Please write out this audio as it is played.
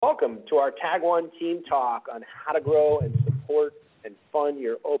welcome to our Tag One team talk on how to grow and support and fund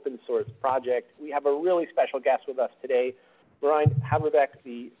your open source project. We have a really special guest with us today, Marijn Haverbeck,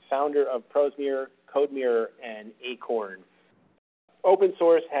 the founder of Prosemir, CodeMirror, and Acorn. Open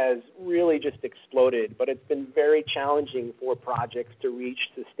source has really just exploded, but it's been very challenging for projects to reach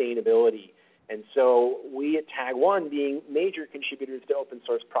sustainability. And so we at Tag One, being major contributors to open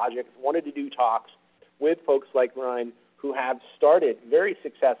source projects, wanted to do talks with folks like Marijn who have started very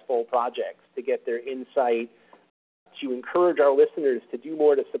successful projects to get their insight, to encourage our listeners to do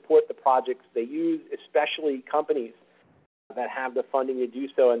more to support the projects they use, especially companies that have the funding to do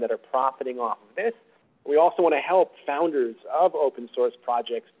so and that are profiting off of this. We also want to help founders of open source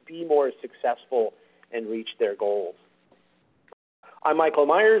projects be more successful and reach their goals. I'm Michael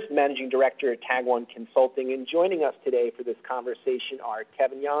Myers, Managing Director at Tag One Consulting, and joining us today for this conversation are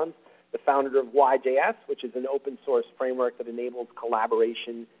Kevin Jans, the founder of YJS, which is an open source framework that enables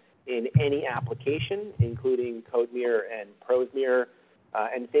collaboration in any application, including CodeMirror and Prosemir,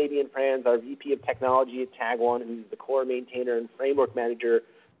 and Fabian Franz, our VP of Technology at Tag One, who's the core maintainer and framework manager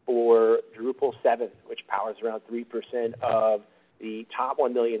for Drupal 7, which powers around 3% of the top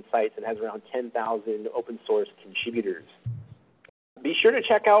 1 million sites and has around 10,000 open source contributors. Be sure to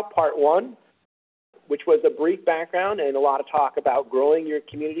check out part one, which was a brief background and a lot of talk about growing your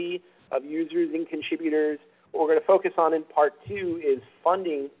community of users and contributors. What we're going to focus on in part two is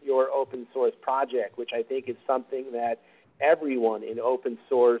funding your open source project, which I think is something that everyone in open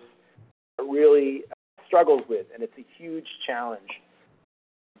source really struggles with, and it's a huge challenge.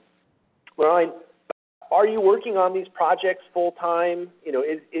 Marijn, are you working on these projects full time?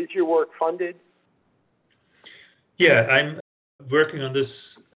 Is your work funded? Yeah, I'm working on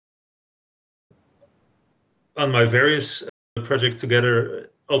this, on my various projects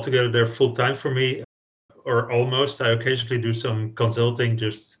altogether they're full time for me, or almost. I occasionally do some consulting,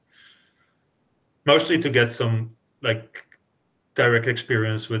 just mostly to get some direct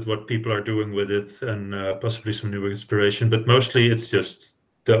experience with what people are doing with it and possibly some new inspiration, but mostly it's just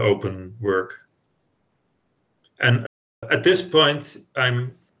the open work. And at this point,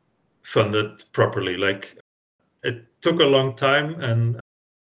 I'm funded properly. It took a long time, and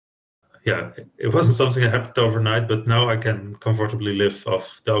it wasn't something that happened overnight, but now I can comfortably live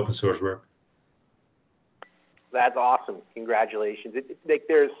off the open source work. That's awesome. Congratulations.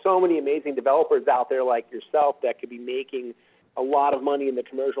 There's so many amazing developers out there like yourself that could be making a lot of money in the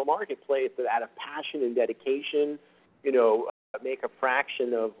commercial marketplace that out of passion and dedication, make a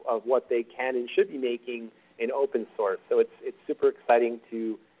fraction of what they can and should be making in open source. So it's super exciting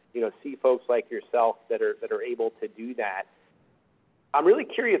to see folks like yourself that are able to do that. I'm really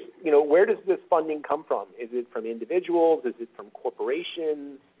curious, where does this funding come from? Is it from individuals? Is it from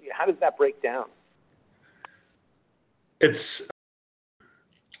corporations? How does that break down? It's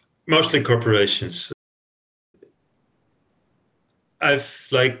mostly corporations. I'm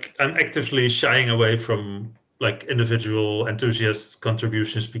actively shying away from individual enthusiast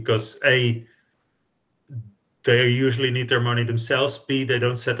contributions because A, they usually need their money themselves, B, they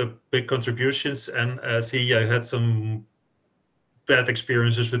don't set up big contributions, and C, I had some bad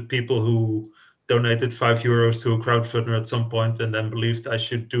experiences with people who donated €5 to a crowdfunder at some point and then believed I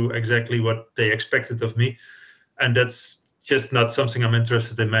should do exactly what they expected of me. And that's just not something I'm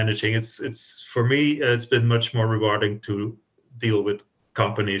interested in managing. It's for me, it's been much more rewarding to deal with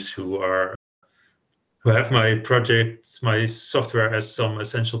companies who have my projects, my software as some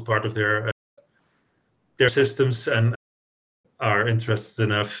essential part of their systems and are interested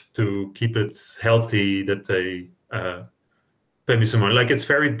enough to keep it healthy that they pay me some money. It's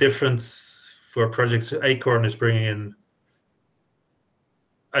very different for projects. Acorn is bringing in,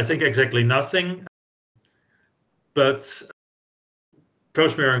 I think, exactly nothing, but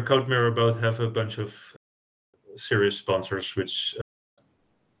Prosemir and CodeMirror both have a bunch of serious sponsors, which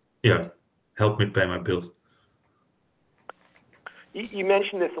help me pay my bills. You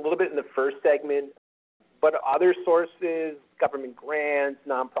mentioned this a little bit in the first segment, but other sources, government grants,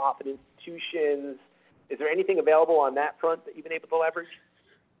 nonprofit institutions, is there anything available on that front that you've been able to leverage?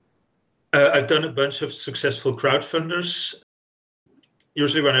 I've done a bunch of successful crowdfunders.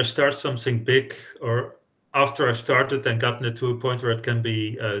 Usually when I start something big, or after I've started and gotten it to a point where it can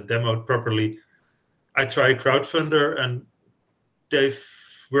be demoed properly, I try a crowdfunder, and they've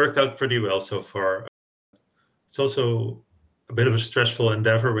worked out pretty well so far. It's also a bit of a stressful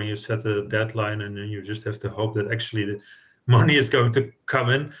endeavor when you set a deadline and then you just have to hope that actually the money is going to come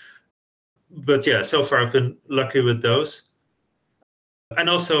in. But yeah, so far I've been lucky with those. And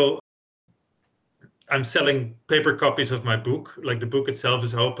also, I'm selling paper copies of my book. The book itself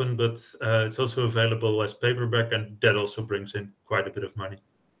is open, but it's also available as paperback, and that also brings in quite a bit of money.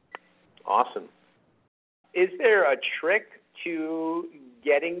 Awesome. Is there a trick to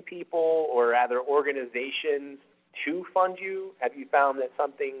getting people, or rather organizations, to fund you? Have you found that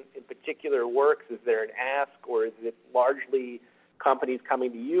something in particular works? Is there an ask, or is it largely companies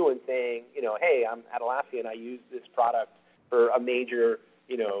coming to you and saying, hey, I'm Atlassian, I use this product for a major,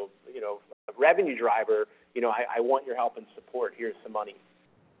 revenue driver, I want your help and support, here's some money?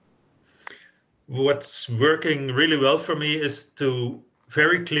 What's working really well for me is to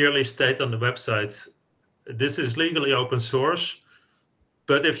very clearly state on the website, this is legally open source,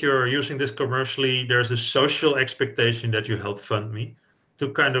 but if you're using this commercially, there's a social expectation that you help fund me, to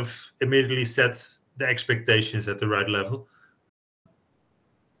kind of immediately set the expectations at the right level.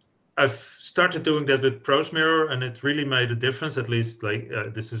 I've started doing that with ProseMirror, and it really made a difference. At least,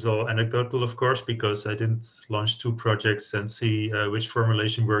 this is all anecdotal, of course, because I didn't launch 2 projects and see which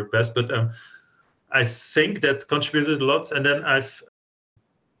formulation worked best. But I think that contributed a lot. And then I've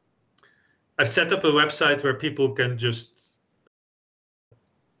set up a website where people can just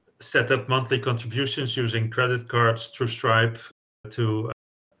set up monthly contributions using credit cards through Stripe to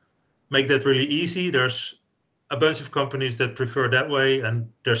make that really easy. There's a bunch of companies that prefer that way, and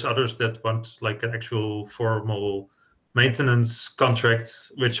there's others that want like an actual formal maintenance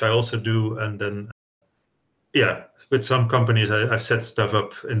contract, which I also do. And then, with some companies, I've set stuff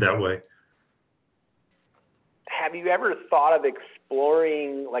up in that way. Have you ever thought of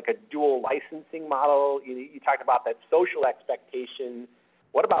exploring like a dual licensing model? You talked about that social expectation.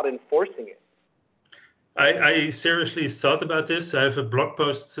 What about enforcing it? I seriously thought about this. I have a blog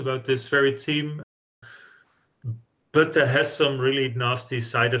post about this very theme, but that has some really nasty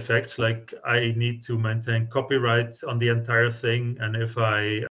side effects. Like, I need to maintain copyright on the entire thing, and if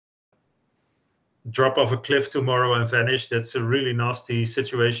I drop off a cliff tomorrow and vanish, that's a really nasty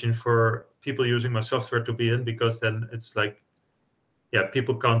situation for people using my software to be in, because then it's like,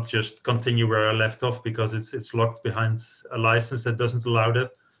 people can't just continue where I left off because it's locked behind a license that doesn't allow that.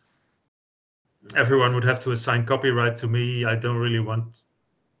 Everyone would have to assign copyright to me. I don't really want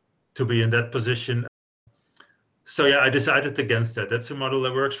to be in that position. So I decided against that. That's a model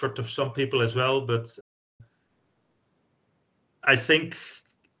that works for some people as well, but I think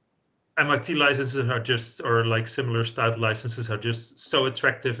MIT licenses are just, or like similar style licenses, are just so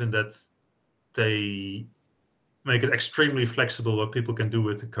attractive in that they make it extremely flexible what people can do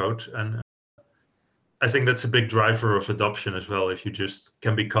with the code. And I think that's a big driver of adoption as well, if you just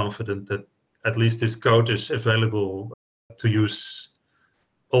can be confident that at least this code is available to use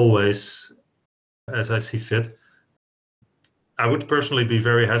always as I see fit. I would personally be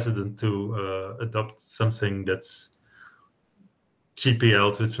very hesitant to adopt something that's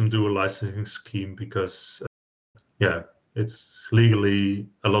GPL'd with some dual licensing scheme, because it's legally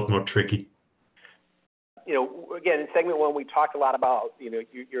a lot more tricky. Again, in segment 1, we talked a lot about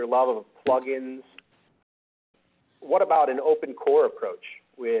your love of plugins. What about an open core approach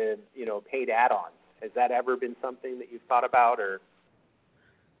with paid add-ons? Has that ever been something that you've thought about, or?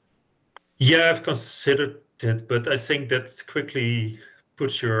 Yeah, I've considered it, but I think that quickly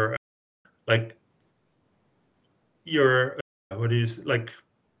puts your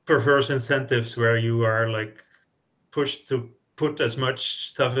perverse incentives, where you are like pushed to put as much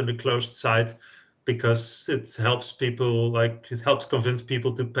stuff in the closed site because it helps people, it helps convince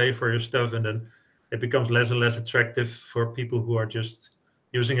people to pay for your stuff, and then it becomes less and less attractive for people who are just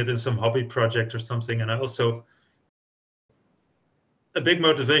using it in some hobby project or something. And a big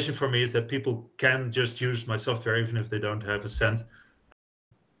motivation for me is that people can just use my software even if they don't have a cent.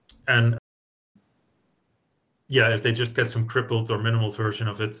 And if they just get some crippled or minimal version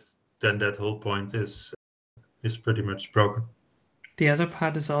of it, then that whole point is pretty much broken. The other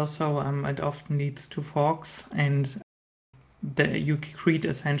part is also it often leads to forks, and you create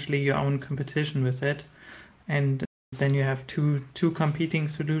essentially your own competition with it, and then you have two competing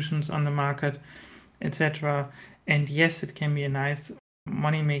solutions on the market, etc. And yes, it can be a nice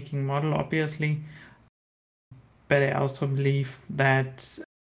money-making model, obviously, but I also believe that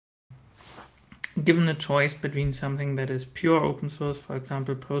given a choice between something that is pure open source, for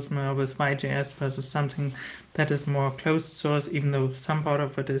example, ProseMirror with YJS, versus something that is more closed source, even though some part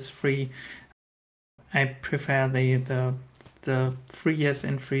of it is free, I prefer the free as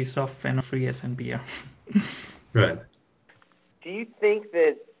in free software, not free as in beer. Right. Do you think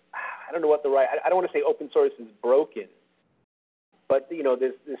that, I don't know what I don't want to say open source is broken, but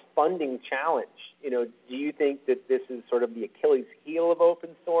this funding challenge, do you think that this is sort of the Achilles heel of open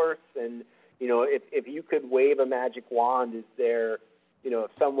source? And if you could wave a magic wand, is there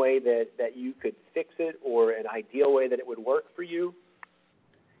some way that you could fix it, or an ideal way that it would work for you?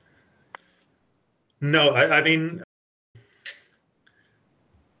 No, I mean,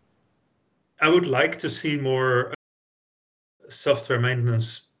 I would like to see more software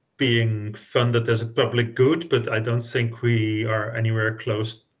maintenance being funded as a public good, but I don't think we are anywhere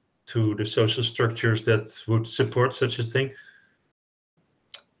close to the social structures that would support such a thing.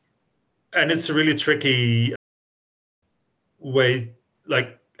 And it's a really tricky way,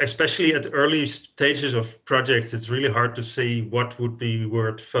 like especially at early stages of projects, it's really hard to see what would be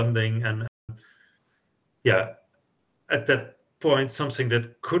worth funding. And yeah, at that point, something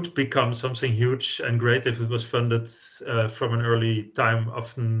that could become something huge and great if it was funded from an early time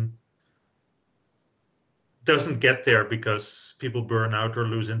often doesn't get there because people burn out or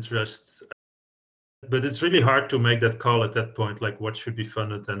lose interest. But it's really hard to make that call at that point, like what should be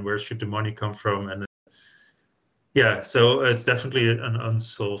funded and where should the money come from. And yeah, so it's definitely an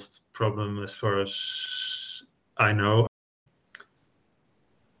unsolved problem as far as I know.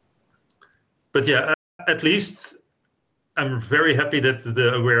 But yeah, at least I'm very happy that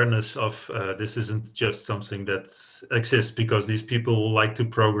the awareness of this isn't just something that exists because these people like to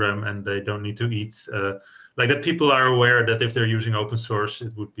program and they don't need to eat. Like that people are aware that if they're using open source,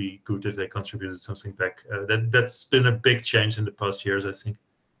 it would be good if they contributed something back. That's been a big change in the past years, I think.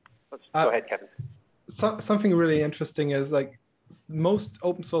 Go ahead, Kevin. Something really interesting is like most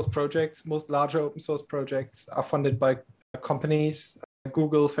open source projects, most larger open source projects are funded by companies,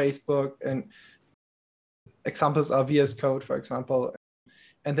 Google, Facebook, and examples are VS Code, for example.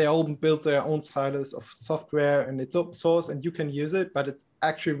 And they all build their own silos of software and it's open source and you can use it, but it's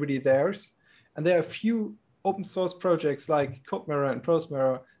actually really theirs. And there are a few open source projects like CodeMirror and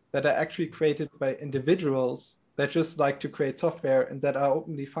ProseMirror that are actually created by individuals that just like to create software and that are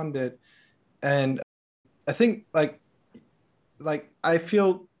openly funded. And I think like I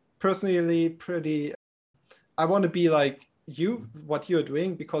feel personally pretty, I want to be like you, what you're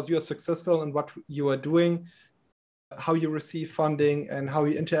doing, because you're successful in what you are doing, how you receive funding and how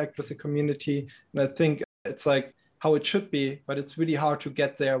you interact with the community. And I think it's like how it should be, but it's really hard to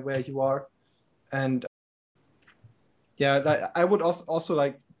get there where you are. And yeah, I would also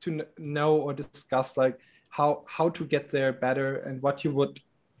like to know or discuss like how to get there better and what you would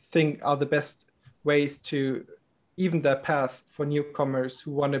think are the best ways to even that path for newcomers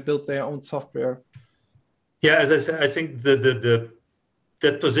who want to build their own software. Yeah, as I said, I think that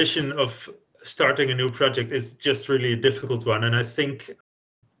position of starting a new project is just really a difficult one. And I think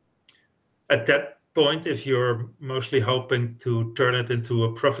at that point, if you're mostly hoping to turn it into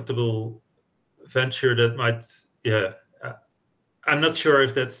a profitable venture, that might, yeah, I'm not sure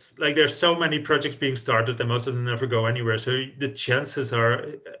if that's like there's so many projects being started and most of them never go anywhere. So the chances are,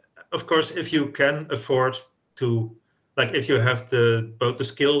 of course, if you can afford to, like if you have both the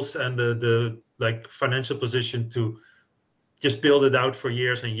skills and the like financial position to just build it out for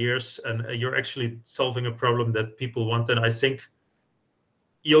years and years, and you're actually solving a problem that people want, then I think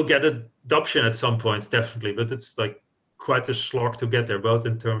you'll get adoption at some point, definitely. But it's like quite a slog to get there, both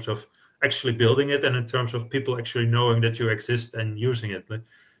in terms of actually building it and in terms of people actually knowing that you exist and using it.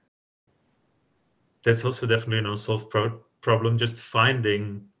 That's also definitely an unsolved problem, just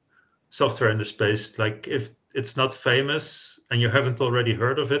finding software in the space. Like if it's not famous and you haven't already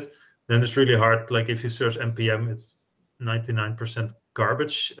heard of it, then it's really hard. Like if you search NPM, it's 99%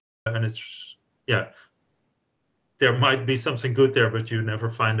 garbage, and it's, yeah, there might be something good there, but you never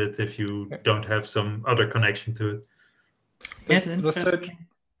find it if you don't have some other connection to it. The search.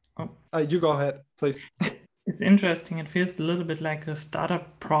 You go ahead, please. It's interesting. It feels a little bit like a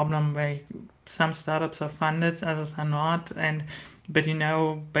startup problem where some startups are funded, others are not, but you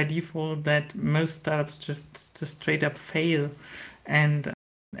know by default that most startups just straight up fail, and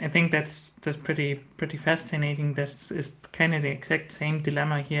I think that's pretty fascinating. This is kind of the exact same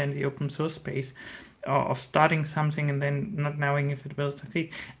dilemma here in the open source space, of starting something and then not knowing if it will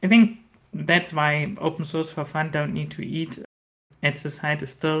succeed. I think that's why open source for fun don't need to eat at the site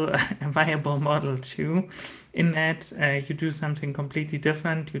is still a viable model too, in that you do something completely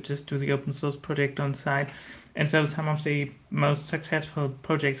different. You just do the open source project on site. And so some of the most successful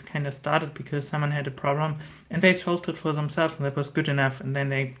projects kind of started because someone had a problem and they solved it for themselves and that was good enough. And then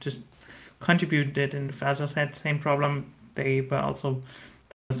they just contributed, and if others had the same problem, they were also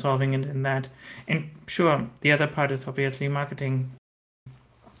solving it in that. And sure, the other part is obviously marketing.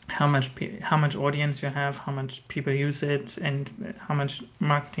 How much audience you have, how much people use it, and how much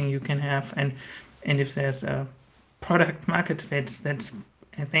marketing you can have, and if there's a product market fit that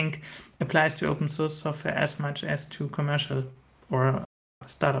I think applies to open source software as much as to commercial or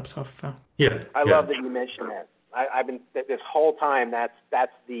startup software. Yeah, I love that you mentioned that. I've been this whole time.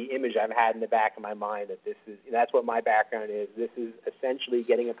 That's the image I've had in the back of my mind. That's what my background is. This is essentially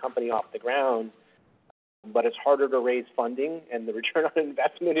getting a company off the ground but it's harder to raise funding, and the return on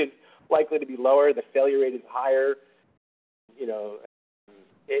investment is likely to be lower. The failure rate is higher. You know,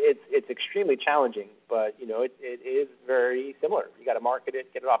 it's extremely challenging, but you know, it is very similar. You got to market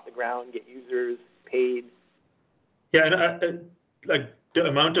it, get it off the ground, get users paid. Yeah, and like the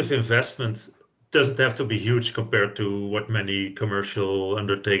amount of investment doesn't have to be huge compared to what many commercial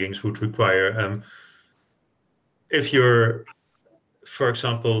undertakings would require. If you're, for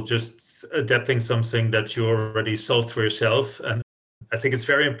example, just adapting something that you already solved for yourself, and I think it's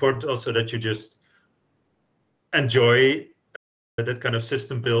very important also that you just enjoy that kind of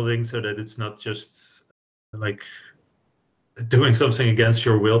system building, so that it's not just like doing something against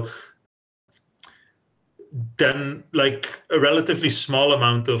your will. Then like a relatively small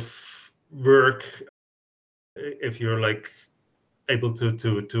amount of work, if you're like able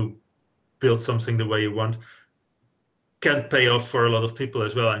to build something the way you want, can pay off for a lot of people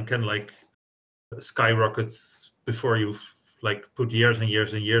as well, and can like skyrocket before you've like put years and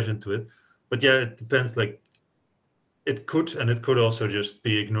years and years into it. But yeah, it depends. Like it could, and it could also just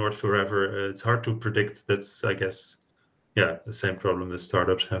be ignored forever. It's hard to predict. That's, I guess, yeah, the same problem that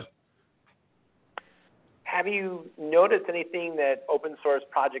startups have. Have you noticed anything that open source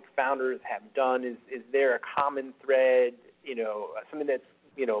project founders have done? Is there a common thread, you know, something that's,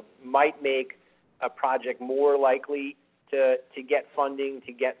 you know, might make a project more likely to get funding,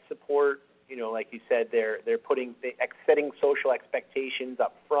 to get support? You know, like you said, they're setting social expectations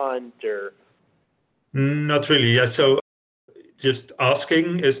up front, or? Not really. Yeah. So just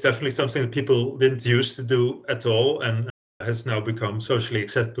asking is definitely something that people didn't used to do at all, and has now become socially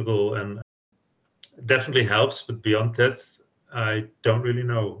acceptable and definitely helps. But beyond that, I don't really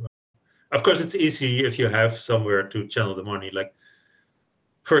know. Of course, it's easy if you have somewhere to channel the money. Like,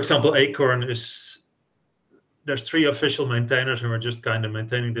 for example, Acorn there's 3 official maintainers, and we're just kind of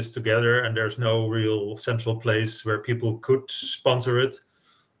maintaining this together, and there's no real central place where people could sponsor it.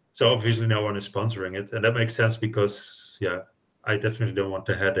 So obviously no one is sponsoring it, and that makes sense because, yeah, I definitely don't want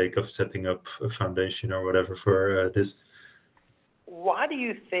the headache of setting up a foundation or whatever for this. Why do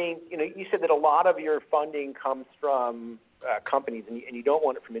you think, you know, you said that a lot of your funding comes from companies, and you don't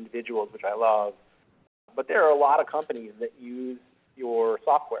want it from individuals, which I love, but there are a lot of companies that use your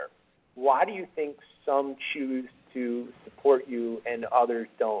software. Why do you think some choose to support you and others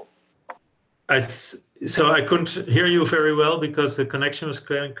don't? So I couldn't hear you very well because the connection was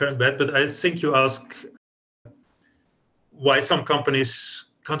kind of bad, but I think you ask why some companies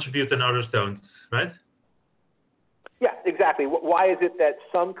contribute and others don't, right? Yeah, exactly. Why is it that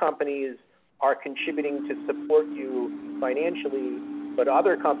some companies are contributing to support you financially, but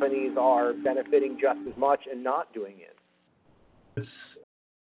other companies are benefiting just as much and not doing it? It's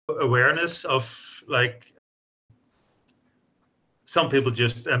awareness of, like, some people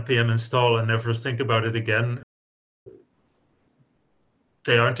just npm install and never think about it again.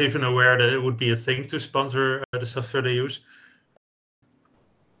 They aren't even aware that it would be a thing to sponsor the software they use.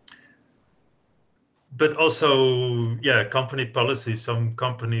 But also, yeah, company policy. Some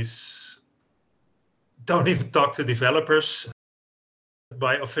companies don't even talk to developers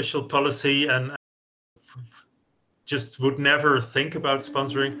by official policy and just would never think about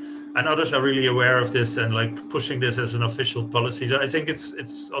sponsoring. And others are really aware of this and like pushing this as an official policy. So I think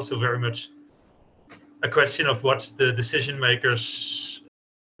it's also very much a question of what the decision makers,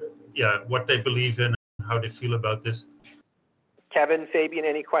 what they believe in and how they feel about this. Kevin, Fabian,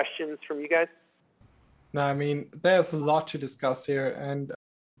 any questions from you guys? No, I mean, there's a lot to discuss here, and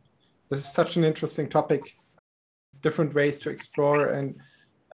this is such an interesting topic, different ways to explore. And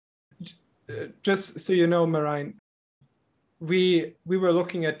just so you know, Marijn, we were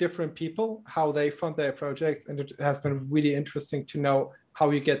looking at different people, how they fund their projects, and it has been really interesting to know how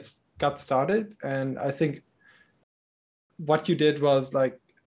you got started. And I think what you did was like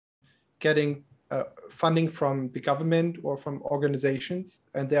getting funding from the government or from organizations,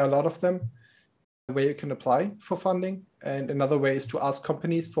 and there are a lot of them, where you can apply for funding. And another way is to ask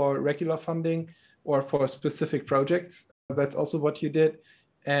companies for regular funding or for specific projects. That's also what you did.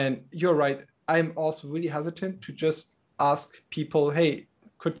 And you're right, I'm also really hesitant to just ask people, hey,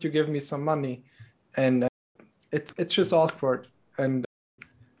 could you give me some money? And it's just awkward. And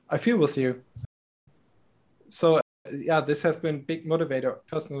I feel with you. So yeah, this has been a big motivator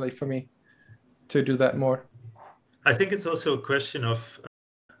personally for me to do that more. I think it's also a question of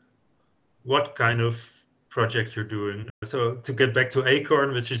what kind of project you're doing. So to get back to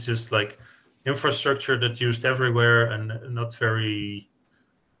Acorn, which is just like infrastructure that's used everywhere and not very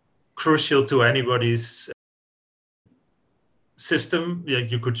crucial to anybody's system. Yeah,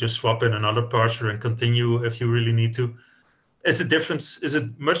 you could just swap in another parser and continue if you really need to. Is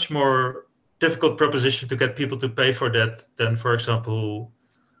it much more difficult proposition to get people to pay for that than, for example,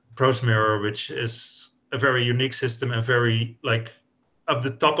 ProseMirror, which is a very unique system and very like up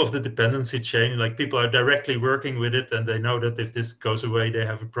the top of the dependency chain. Like people are directly working with it and they know that if this goes away, they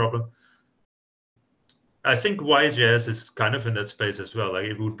have a problem. I think YJS is kind of in that space as well. Like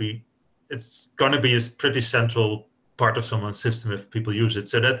it's going to be a pretty central part of someone's system if people use it.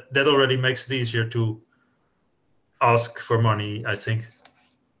 So that already makes it easier to ask for money, I think.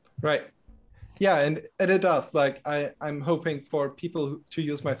 Right. Yeah, and it does. Like I'm hoping for people to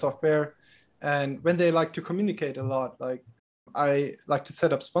use my software, and when they like to communicate a lot, like I like to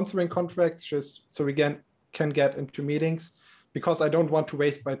set up sponsoring contracts just so we can get into meetings, because I don't want to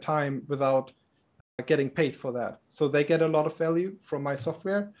waste my time without getting paid for that. So they get a lot of value from my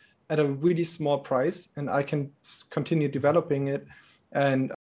software at a really small price, and I can continue developing it.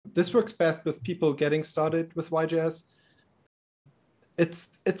 And this works best with people getting started with YJS. It's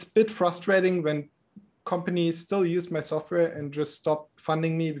a bit frustrating when companies still use my software and just stop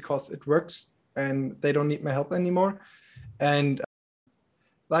funding me because it works and they don't need my help anymore. And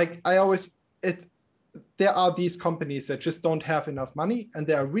like there are these companies that just don't have enough money, and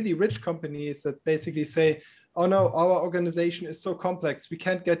there are really rich companies that basically say, oh no, our organization is so complex, we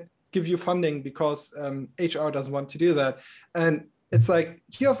can't give you funding because HR doesn't want to do that. And it's like,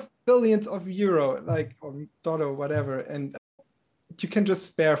 you have billions of euro, like, or dollar, whatever, and you can just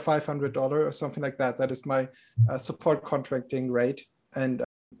spare $500 or something like that. That is my support contracting rate. And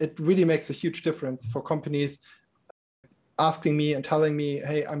it really makes a huge difference for companies asking me and telling me,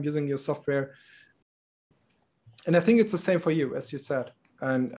 hey, I'm using your software. And I think it's the same for you, as you said.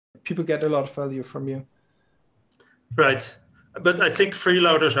 And people get a lot of value from you. Right. But I think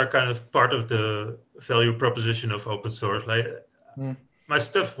freeloaders are kind of part of the value proposition of open source. Like my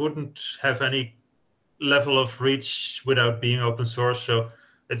stuff wouldn't have any level of reach without being open source. So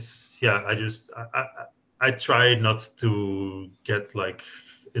it's, yeah, I try not to get like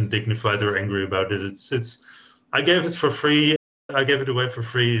indignified or angry about it. I gave it for free. I gave it away for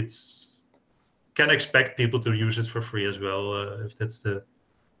free. Can expect people to use it for free as well, if that's the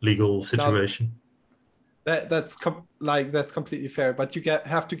legal situation. That's completely fair, but you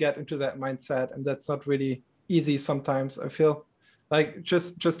have to get into that mindset, and that's not really easy sometimes. I feel like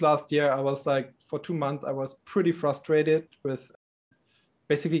just last year, I was like, for 2 months, I was pretty frustrated with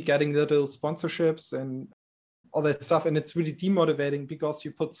basically getting little sponsorships and all that stuff. And it's really demotivating because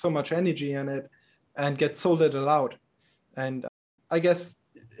you put so much energy in it and get so little out. And I guess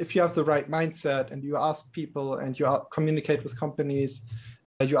if you have the right mindset and you ask people and you communicate with companies,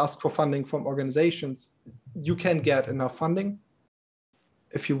 you ask for funding from organizations, you can get enough funding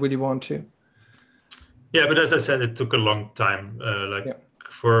if you really want to. Yeah, but as I said, it took a long time.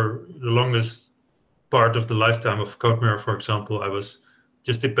 For the longest part of the lifetime of CodeMirror, for example, I was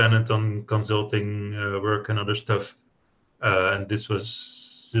just dependent on consulting work and other stuff. And this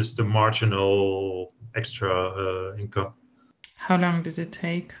was just a marginal extra income. How long did it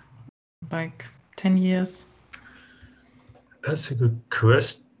take? Like 10 years? That's a good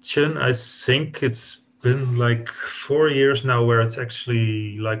question. I think it's been like 4 years now where it's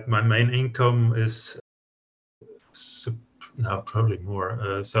actually like my main income is now probably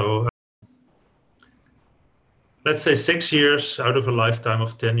more. Let's say 6 years out of a lifetime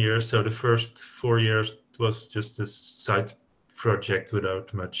of 10 years. So the first 4 years was just a side project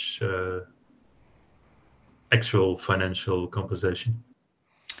without much actual financial compensation.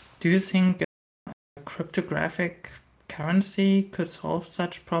 Do you think a cryptographic currency could solve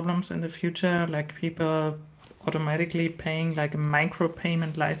such problems in the future, like people automatically paying like a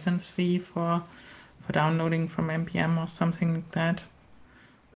micropayment license fee for downloading from NPM or something like that?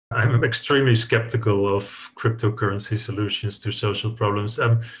 I'm extremely skeptical of cryptocurrency solutions to social problems.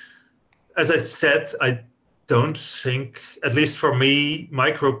 As I said, I don't think, at least for me,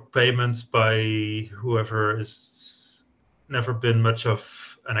 micropayments by whoever has never been much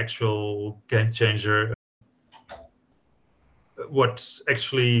of an actual game changer. What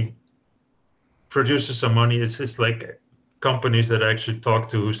actually produces some money is like companies that I actually talk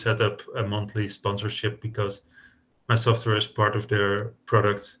to who set up a monthly sponsorship because my software is part of their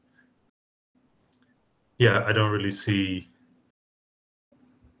product. Yeah, I don't really see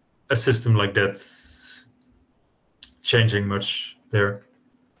a system like that changing much there.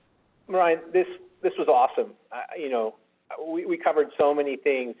 Ryan, this was awesome. We covered so many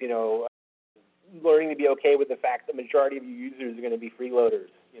things. Learning to be okay with the fact that the majority of your users are going to be freeloaders.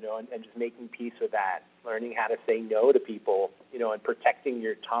 And just making peace with that. Learning how to say no to people. And protecting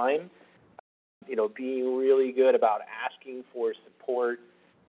your time. Being really good about asking for support.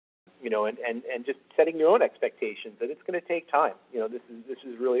 And just setting your own expectations that it's going to take time. This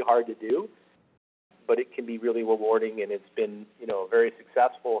is really hard to do. but it can be really rewarding, and it's been, very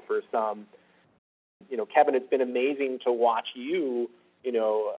successful for some. Kevin, it's been amazing to watch you,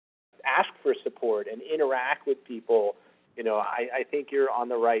 ask for support and interact with people. I think you're on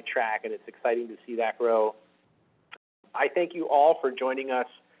the right track, and it's exciting to see that grow. I thank you all for joining us.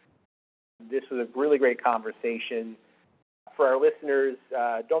 This was a really great conversation. For our listeners,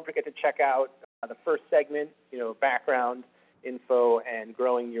 don't forget to check out the first segment, background info and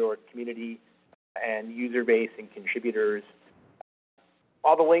growing your community and user base and contributors.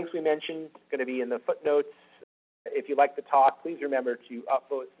 All the links we mentioned are going to be in the footnotes. If you like the talk, please remember to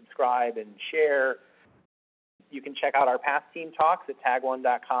upvote, subscribe, and share. You can check out our past team talks at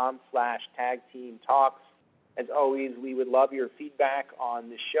tag1.com/tagteamtalks. As always, we would love your feedback on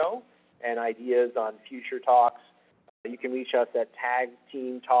the show and ideas on future talks. You can reach us at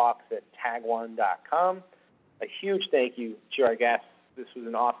tagteamtalks@tag1.com. A huge thank you to our guests. This was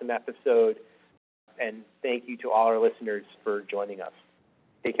an awesome episode. And thank you to all our listeners for joining us.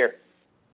 Take care.